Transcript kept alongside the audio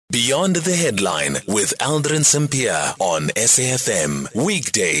Beyond the Headline with Aldrin Sampear on SAFM.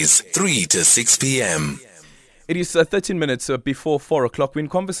 Weekdays, 3 to 6 p.m. It is 13 minutes before 4 o'clock. We're in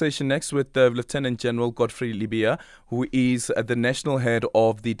conversation next with Lieutenant General Godfrey Lebeya, who is the National Head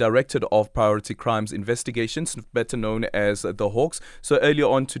of the Directorate of Priority Crimes Investigations, better known as the HAWKS. So earlier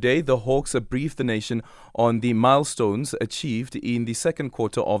on today, the HAWKS briefed the nation on the milestones achieved in the second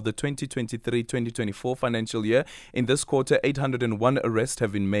quarter of the 2023-2024 financial year. In this quarter, 801 arrests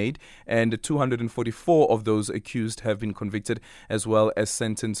have been made and 244 of those accused have been convicted, as well as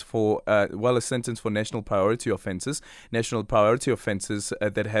sentenced for national priority offences. National priority offences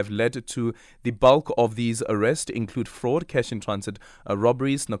that have led to the bulk of these arrests include fraud, cash in transit,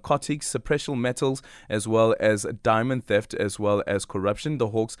 robberies, narcotics, precious metals, as well as diamond theft, as well as corruption. The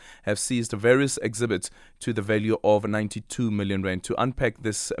HAWKS have seized various exhibits to the value of 92 million rand. To unpack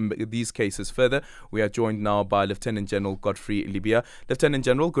these cases further, we are joined now by Lieutenant General Godfrey Lebeya. Lieutenant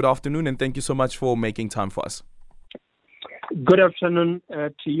General, good afternoon, and thank you so much for making time for us. Good afternoon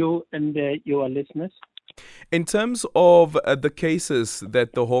to you and your listeners. In terms of the cases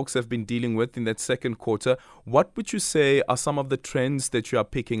that the HAWKS have been dealing with in that second quarter, what would you say are some of the trends that you are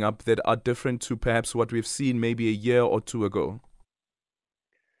picking up that are different to perhaps what we've seen maybe a year or two ago?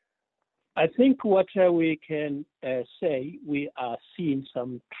 I think what we can say we are seeing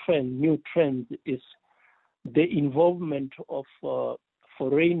some new trends is the involvement of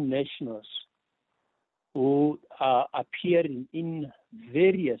foreign nationals who are appearing in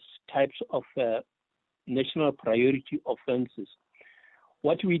various types of national priority offenses.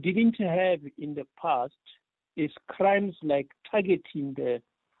 What we didn't have in the past is crimes like targeting the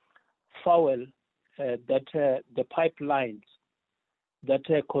fuel, the pipelines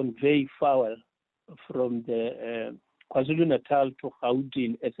that convey fuel from the KwaZulu-Natal to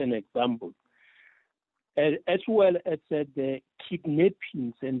Gauteng, as an example, as well as the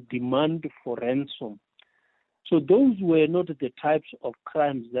kidnappings and demand for ransom. So those were not the types of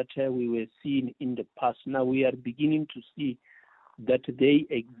crimes that we were seeing in the past. Now we are beginning to see that they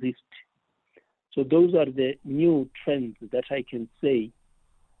exist. So those are the new trends that I can say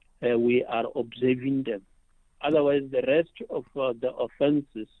we are observing them. Otherwise, the rest of the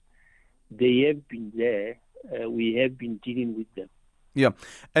offenses, they have been there. We have been dealing with them. Yeah,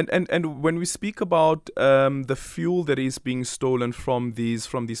 and when we speak about the fuel that is being stolen from these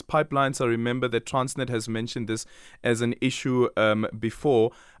pipelines, I remember that Transnet has mentioned this as an issue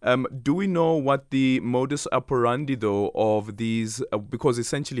before. Do we know what the modus operandi, though, of these, because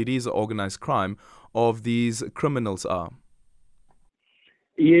essentially it is organized crime, of these criminals are?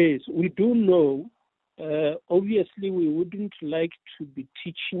 Yes, we do know. Obviously, we wouldn't like to be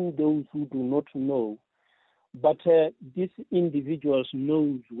teaching those who do not know. But these individuals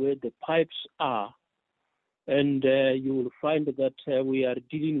knows where the pipes are, and you will find that we are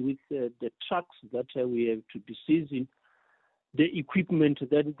dealing with the trucks that we have to be seizing, the equipment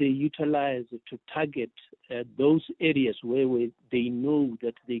that they utilize to target those areas where they know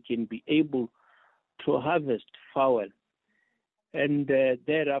that they can be able to harvest fuel. And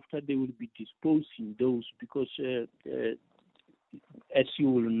thereafter they will be disposing those because, as you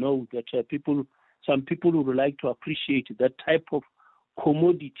will know, that some people would like to appreciate that type of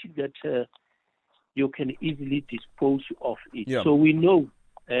commodity that you can easily dispose of it. Yeah. So we know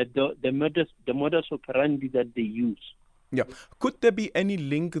the modus operandi that they use. Yeah. Could there be any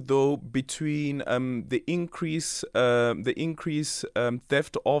link, though, between the increase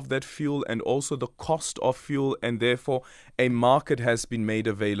theft of that fuel and also the cost of fuel, and therefore a market has been made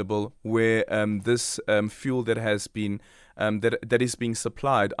available where this fuel that has been that is being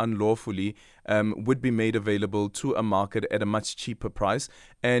supplied unlawfully would be made available to a market at a much cheaper price?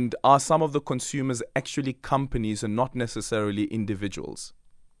 And are some of the consumers actually companies and not necessarily individuals?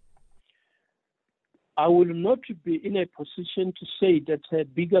 I will not be in a position to say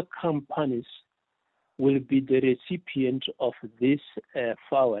that bigger companies will be the recipient of this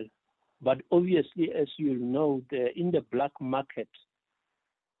fuel. But obviously, as you know, in the black market,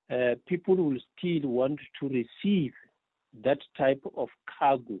 people will still want to receive that type of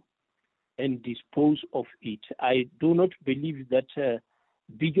cargo and dispose of it. I do not believe that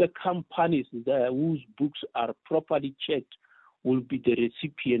bigger companies whose books are properly checked will be the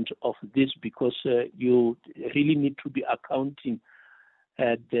recipient of this, because you really need to be accounting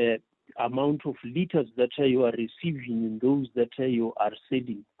the amount of liters that you are receiving in those that you are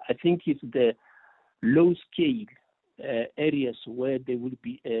selling. I think it's the low scale areas where they will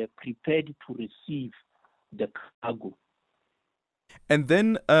be prepared to receive the cargo. And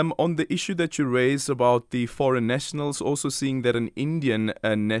then on the issue that you raised about the foreign nationals, also seeing that an Indian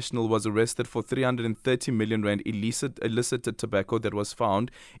national was arrested for 330 million rand illicit tobacco that was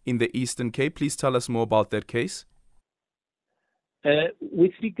found in the Eastern Cape. Please tell us more about that case.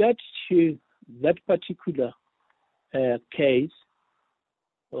 With regard to that particular case,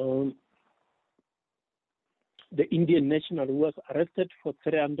 the Indian national was arrested for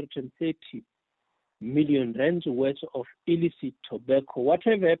 330 million rands worth of illicit tobacco. What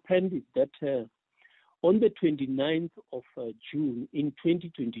have happened is that on the 29th of June in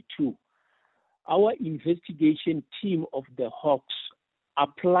 2022, our investigation team of the HAWKS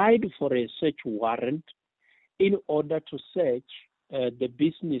applied for a search warrant in order to search the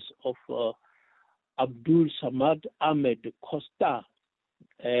business of Abdul Samad Ahmed Costa,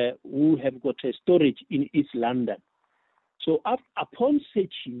 who have got a storage in East London. So upon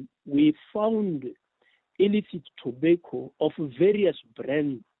searching, we found illicit tobacco of various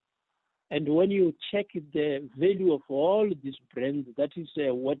brands. And when you check the value of all these brands, that is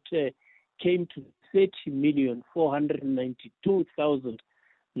what came to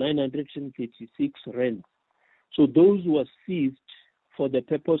 30,492,936 rands. So those were seized for the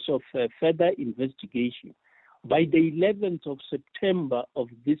purpose of further investigation. By the 11th of September of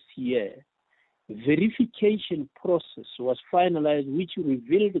this year, verification process was finalized, which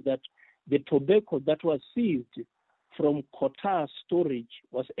revealed that the tobacco that was seized from Qatar storage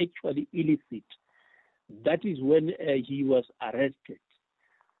was actually illicit. That is when he was arrested.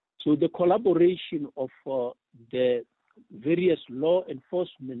 So the collaboration of the various law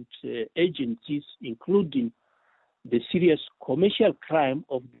enforcement agencies, including the serious commercial crime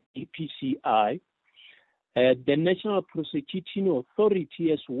of the EPCI, the National Prosecuting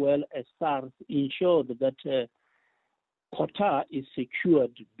Authority as well as SARS ensured that Qatar is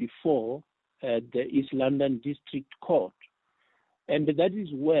secured before the East London District Court. And that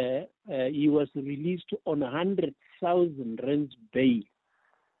is where he was released on 100,000 rands bail.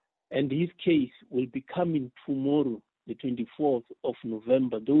 And his case will be coming tomorrow, the 24th of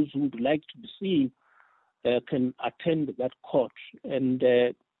November. Those who would like to see can attend that court. And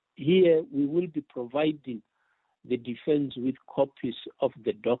here we will be providing the defense with copies of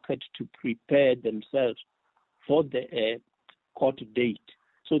the docket to prepare themselves for the court date.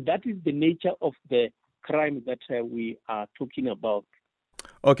 So that is the nature of the crime that we are talking about.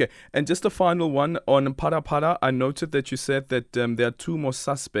 Okay, and just a final one on Para. I noted that you said that there are two more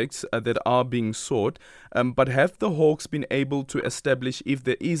suspects that are being sought, but have the Hawks been able to establish if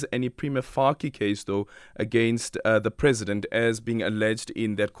there is any prima facie case, though, against the president as being alleged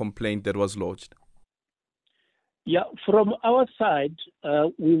in that complaint that was lodged? Yeah, from our side,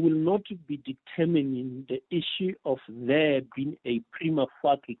 we will not be determining the issue of there being a prima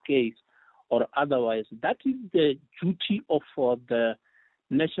facie case or otherwise. That is the duty of the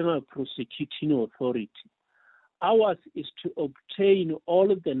National Prosecuting Authority. Ours is to obtain all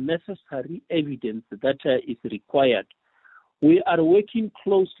of the necessary evidence that is required. We are working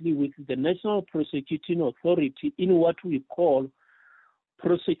closely with the National Prosecuting Authority in what we call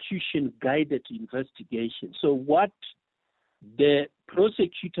prosecution-guided investigation. So what the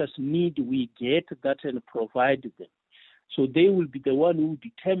prosecutors need, we get that and provide them. So they will be the one who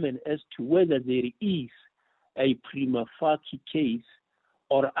determine as to whether there is a prima facie case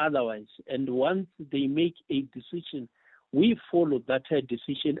or otherwise. And once they make a decision, we follow that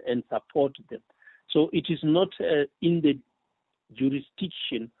decision and support them. So it is not in the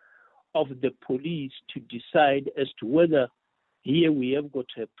jurisdiction of the police to decide as to whether here we have got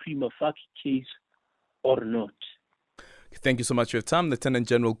a prima facie case or not. Thank you so much for your time. Lieutenant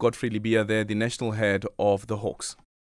General Godfrey Lebeya there, the national head of the Hawks.